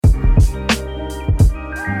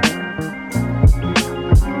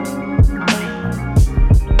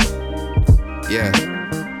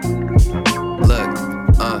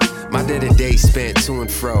to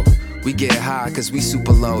and fro. We get high cause we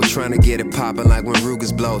super low, trying to get it poppin' like when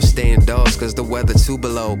Rugers blow. Stay indoors cause the weather too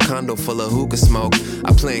below, condo full of hookah smoke.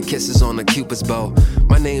 I playin' kisses on the cupid's bow.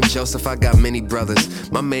 My name Joseph, I got many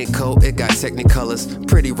brothers. My main coat, it got technicolors.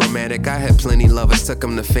 Pretty romantic, I had plenty lovers. Took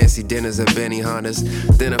them to fancy dinners at Benihanas.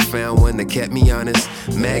 Then I found one that kept me honest.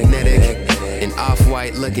 Magnetic and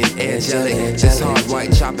off-white looking angelic. Just hard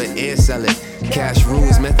white, chop it and sell it. Cash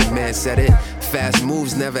rules, method man said it. Fast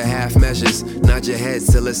moves, never half measures. Nod your head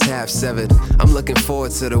till it's half severed. I'm looking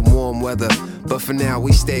forward to the warm weather, but for now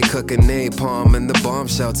we stay cooking napalm in the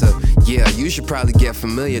bombshelter. Yeah, you should probably get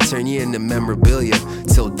familiar. Turn you into memorabilia.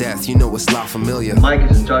 Till death, you know it's La Familia. Mike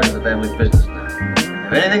is in charge of the family business now.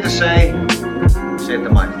 Have anything to say it to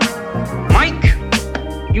Mike.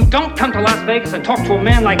 Mike, you don't come to Las Vegas and talk to a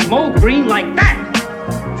man like Mo Green like that!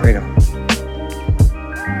 Freedom,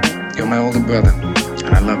 you're my older brother,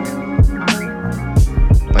 and I love you.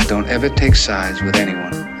 But don't ever take sides with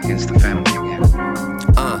anyone against the family again.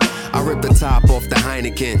 I rip the top off the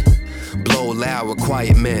Heineken. Blow loud with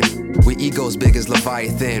quiet men. With egos big as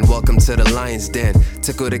Leviathan. Welcome to the lion's den.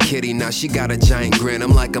 Tickle the kitty, now she got a giant grin.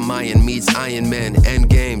 I'm like a Mayan meets Ironman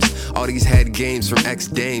Endgames. All these head games from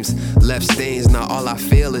ex-dames. Left stains, now all I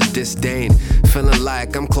feel is disdain. Feeling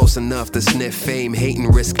like I'm close enough to sniff fame. Hating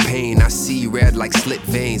risk pain, I see red like slit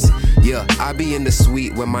veins. Yeah, I be in the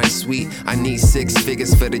suite with my suite. I need 6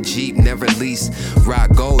 figures for the Jeep, never lease.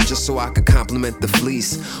 Rock gold just so I could compliment the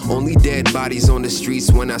fleece. Only dead bodies on the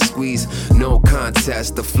streets when I squeeze. No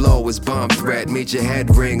contest, the flow is bomb threat. Made your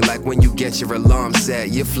head ring like when you get your alarm set.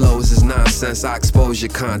 Your flows is nonsense, I expose your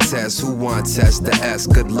contest. Who want test the S?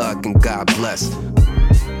 Good luck and God bless.